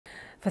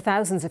For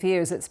thousands of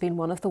years, it's been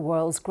one of the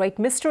world's great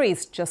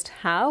mysteries. Just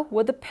how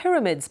were the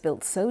pyramids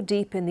built so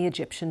deep in the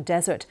Egyptian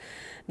desert?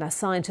 Now,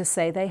 scientists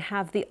say they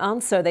have the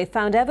answer. They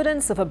found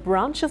evidence of a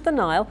branch of the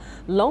Nile,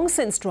 long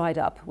since dried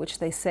up, which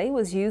they say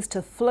was used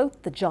to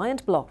float the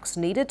giant blocks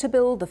needed to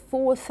build the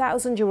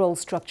 4,000-year-old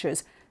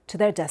structures to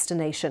their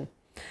destination.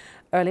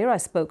 Earlier, I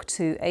spoke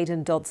to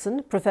Aidan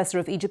Dodson, Professor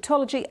of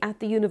Egyptology at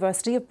the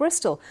University of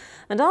Bristol,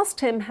 and asked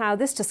him how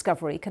this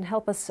discovery can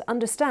help us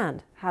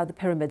understand how the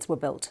pyramids were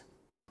built.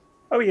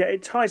 Oh yeah,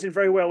 it ties in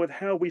very well with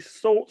how we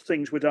thought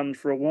things were done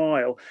for a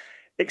while,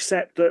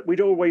 except that we'd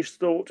always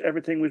thought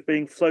everything was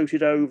being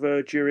floated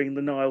over during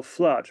the Nile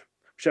flood,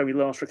 which only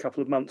lasts for a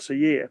couple of months a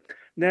year.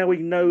 Now we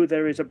know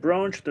there is a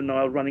branch of the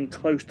Nile running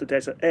close to the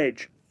desert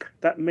edge.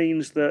 That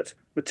means that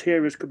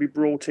materials could be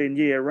brought in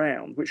year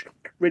round, which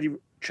really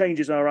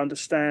changes our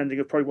understanding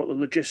of probably what the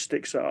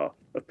logistics are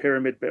of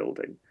pyramid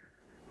building.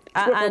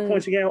 It's worth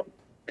pointing out.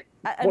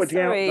 I was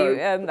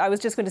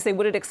just going to say,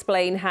 would it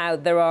explain how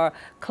there are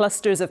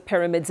clusters of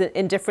pyramids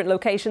in different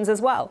locations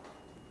as well?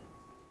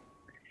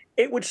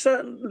 It would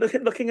certainly,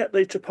 looking at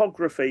the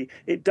topography,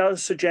 it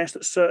does suggest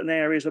that certain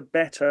areas are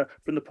better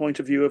from the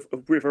point of view of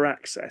river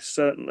access,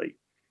 certainly.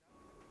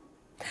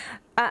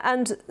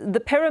 And the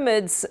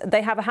pyramids,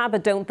 they have a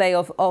habit, don't they,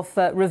 of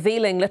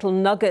revealing little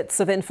nuggets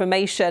of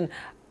information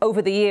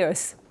over the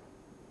years?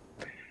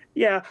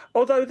 Yeah,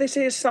 although this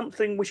is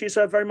something which is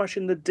very much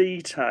in the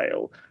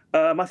detail.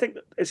 I think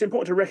it's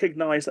important to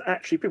recognise that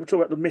actually people talk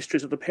about the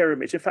mysteries of the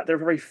pyramids. In fact, there are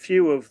very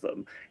few of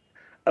them.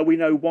 We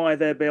know why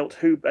they're built,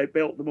 who they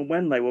built them, and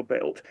when they were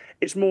built.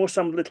 It's more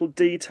some little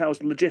details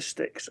and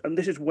logistics, and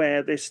this is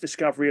where this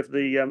discovery of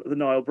the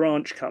Nile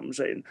branch comes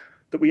in.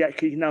 That we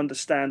actually can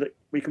understand that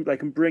they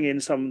can bring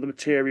in some of the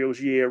materials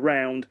year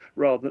round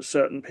rather than at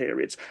certain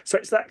periods. So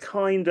it's that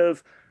kind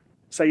of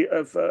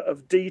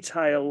of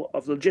detail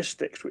of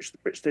logistics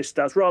which this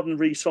does, rather than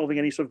really solving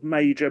any sort of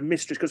major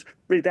mysteries, because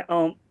really there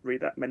aren't really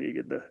that many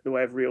in the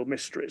way of real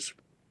mysteries.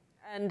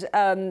 And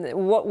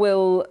what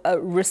will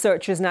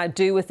researchers now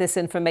do with this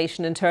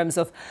information in terms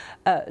of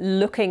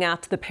looking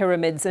at the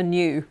pyramids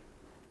anew?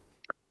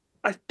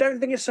 I don't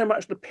think it's so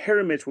much the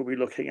pyramids we'll be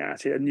looking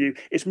at it anew.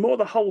 It's more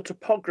the whole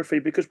topography,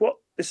 because what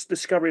this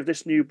discovery of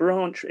this new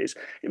branch is,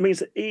 it means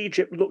that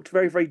Egypt looked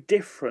very, very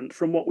different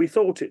from what we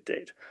thought it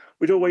did.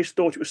 We'd always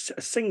thought it was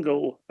a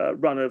single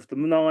run of the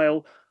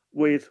Nile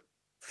with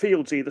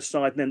fields either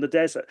side and then the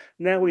desert.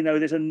 Now we know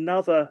there's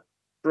another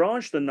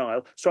branch of the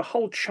Nile, so a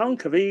whole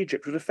chunk of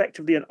Egypt was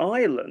effectively an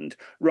island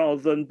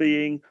rather than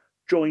being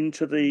joined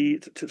to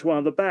one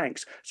of the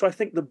banks. So I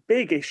think the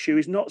big issue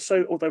is not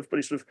so, although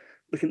everybody's sort of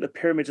looking at the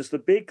pyramids as the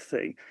big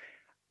thing,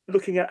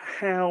 looking at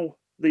how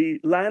the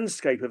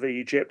landscape of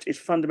Egypt is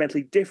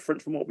fundamentally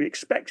different from what we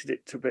expected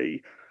it to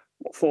be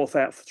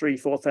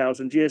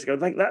 4,000 years ago. I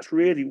think that's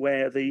really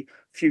where the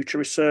future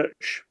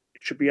research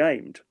should be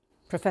aimed.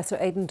 Professor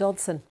Aidan Dodson.